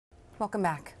Welcome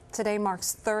back. Today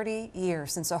marks 30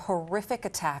 years since a horrific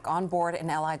attack on board an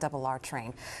LIRR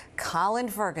train. Colin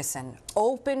Ferguson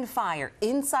opened fire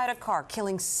inside a car,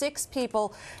 killing 6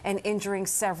 people and injuring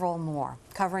several more.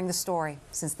 Covering the story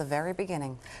since the very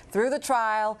beginning, through the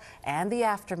trial and the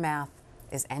aftermath,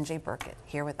 is NJ Burkett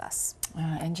here with us.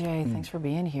 NJ, thanks for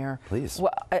being here. Please.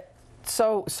 Well,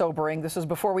 so sobering. This is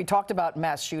before we talked about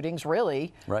mass shootings,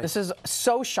 really. Right. This is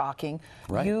so shocking.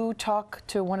 Right. You talk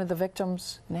to one of the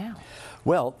victims now.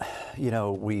 Well, you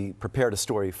know, we prepared a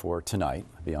story for tonight,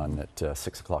 be on at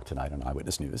 6 o'clock tonight on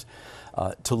Eyewitness News,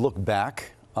 to look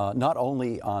back not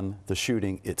only on the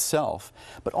shooting itself,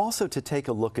 but also to take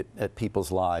a look at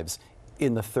people's lives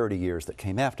in the 30 years that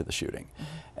came after the shooting.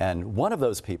 And one of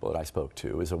those people that I spoke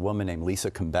to is a woman named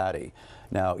Lisa Combatti.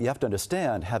 Now, you have to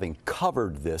understand, having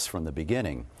covered this from the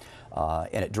beginning,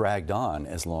 and it dragged on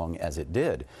as long as it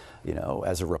did, you know,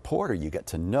 as a reporter, you get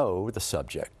to know the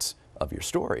subjects of your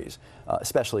stories,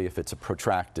 especially if it's a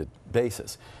protracted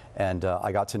basis. And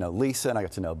I got to know Lisa, and I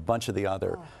got to know a bunch of the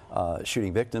other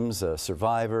shooting victims,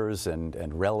 survivors,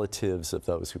 and relatives of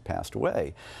those who passed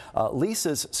away.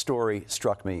 Lisa's story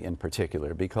struck me in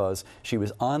particular because she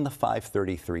was on the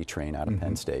 5:33 train out of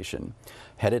Penn Station,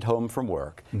 headed home from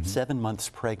work, 7 months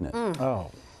pregnant,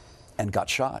 and got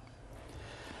shot.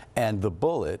 And the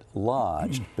bullet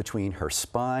lodged between her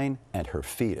spine and her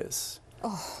fetus.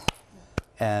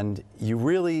 And you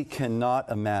really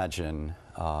cannot imagine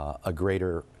a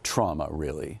greater trauma,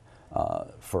 really,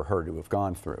 for her to have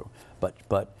gone through.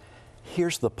 But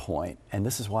here's the point, and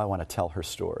this is why I want to tell her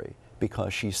story,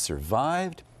 because she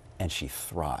survived and she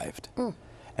thrived.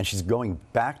 And she's going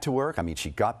back to work. I mean, she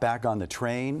got back on the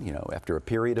train, you know, after a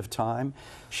period of time.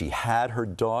 She had her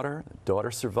daughter. The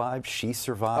daughter survived. She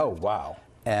survived. Oh, wow.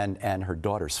 And her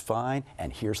daughter's fine.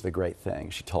 And here's the great thing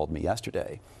she told me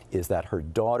yesterday, is that her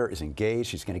daughter is engaged.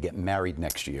 She's going to get married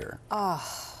next year.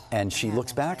 And she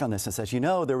looks back on this and says, you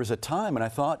know, there was a time when I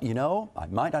thought, you know, I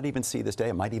might not even see this day.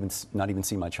 I might even not even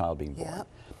see my child being born.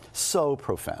 So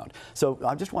profound. So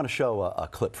I just want to show a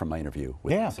clip from my interview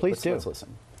with Lisa. Please do. Let's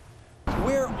listen.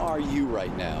 Where are you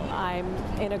right now? I'm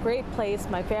in a great place.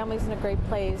 My family's in a great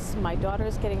place. My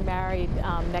daughter's getting married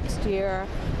next year.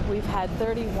 We've had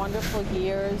 30 wonderful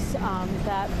years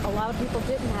that a lot of people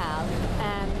didn't have,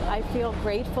 and I feel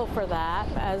grateful for that.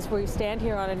 As we stand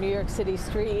here on a New York City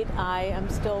street, I am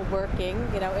still working,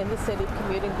 you know, in the city,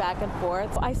 commuting back and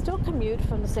forth. I still commute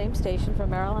from the same station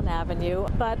from Maryland Avenue,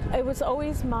 but it was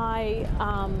always my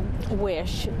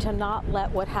wish to not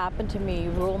let what happened to me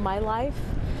rule my life.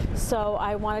 So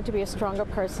I wanted to be a stronger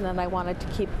person, and I wanted to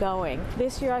keep going.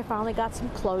 This year I finally got some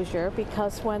closure,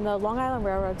 because when the Long Island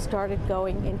Railroad started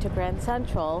going into Grand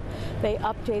Central, they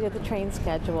updated the train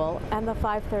schedule, and the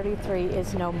 5:33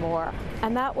 is no more.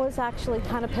 And that was actually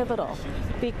kind of pivotal,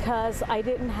 because I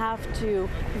didn't have to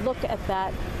look at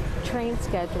that train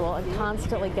schedule and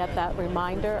constantly get that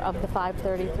reminder of the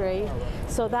 5:33.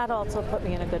 So that also put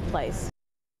me in a good place.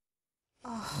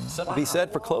 Something to be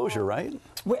said for closure, right?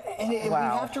 And we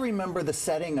have to remember the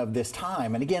setting of this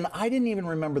time. And again, I didn't even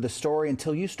remember the story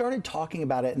until you started talking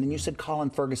about it, and then you said Colin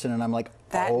Ferguson, and I'm like,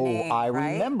 I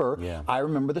remember. I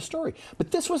remember the story.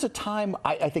 But this was a time,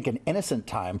 I think, an innocent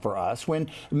time for us, when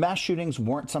mass shootings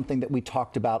weren't something that we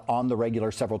talked about on the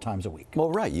regular several times a week.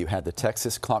 Well, right. You had the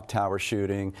Texas clock tower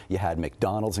shooting. You had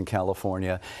McDonald's in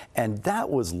California, and that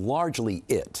was largely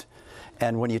it.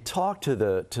 And when you talk to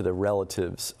the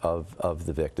relatives of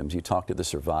the victims, you talk to the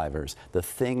survivors, the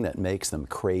thing that makes them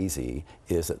crazy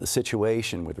is that the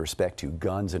situation with respect to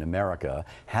guns in America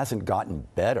hasn't gotten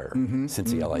better since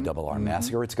the LIRR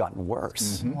massacre. It's gotten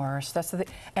worse. Worse. That's the thing.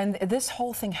 And this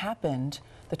whole thing happened.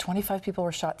 The 25 people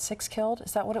were shot, 6 killed.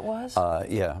 Is that what it was?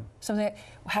 Yeah. Something that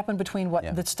happened between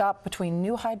the stop between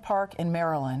New Hyde Park and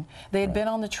Maryland. They had been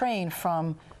on the train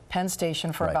from Penn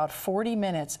Station for about 40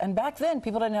 minutes. And back then,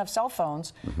 people didn't have cell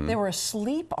phones. They were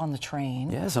asleep on the train.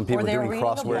 Yeah, some people were doing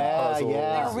crossword puzzles.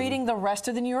 They were reading the rest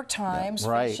of the New York Times,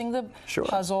 finishing the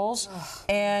puzzles.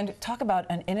 And talk about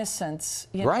an innocence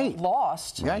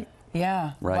lost.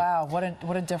 Yeah. Wow.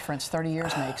 What a difference 30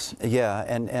 years makes. Yeah.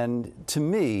 And to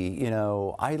me, you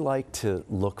know, I like to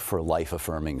look for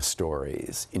life-affirming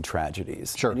stories in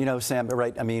tragedies. And, you know, Sam,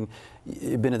 right? I mean,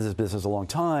 you've been in this business a long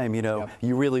time. You know,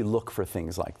 you really look for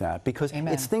things like that, because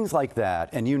it's things like that,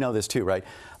 and you know this too, right?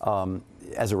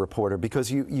 As a reporter, because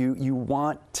you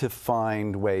want to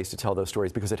find ways to tell those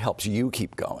stories, because it helps you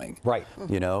keep going. Right.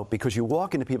 You know, because you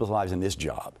walk into people's lives in this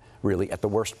job really at the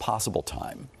worst possible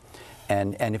time.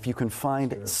 And if you can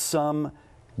find some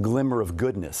glimmer of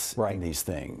goodness in these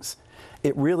things,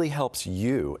 it really helps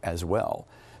you as well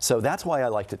So that's why I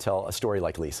like to tell a story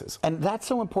like Lisa's. And that's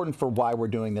so important for why we're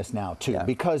doing this now, too,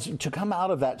 because to come out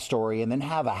of that story and then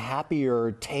have a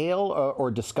happier tale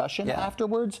or discussion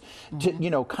afterwards, to,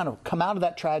 you know, kind of come out of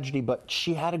that tragedy, but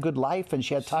she had a good life and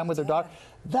she had time with her daughter.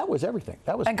 That was everything.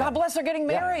 That was. And God bless her getting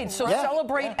married. So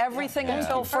celebrate everything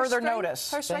until further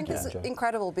notice. Her strength is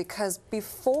incredible, because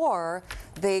before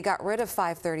they got rid of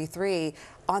 533,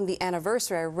 on the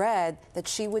anniversary, I read that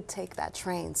she would take that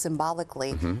train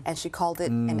symbolically, and she called it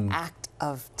an act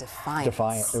of defiance.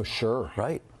 Defiant. Oh, sure.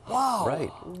 Right. Whoa. Right.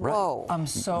 Whoa. I'm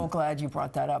so glad you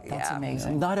brought that up. That's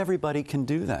amazing. Not everybody can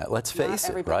do that. Let's face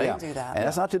it, right? Not everybody can do that. And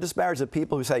that's not to disparage the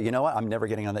people who say, you know what, I'm never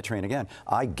getting on that train again.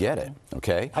 I get it,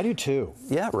 okay? I do too.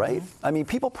 Yeah, right? I mean,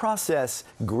 people process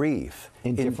grief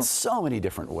in so many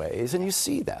different ways, and you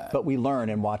see that. But we learn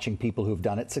in watching people who've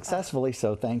done it successfully,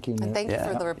 so thank you, Nick. And thank you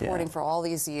for the reporting for all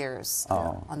these years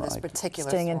on this particular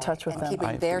Staying in story touch with and them.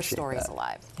 keeping their stories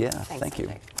alive. Yeah, thank you.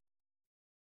 Nick.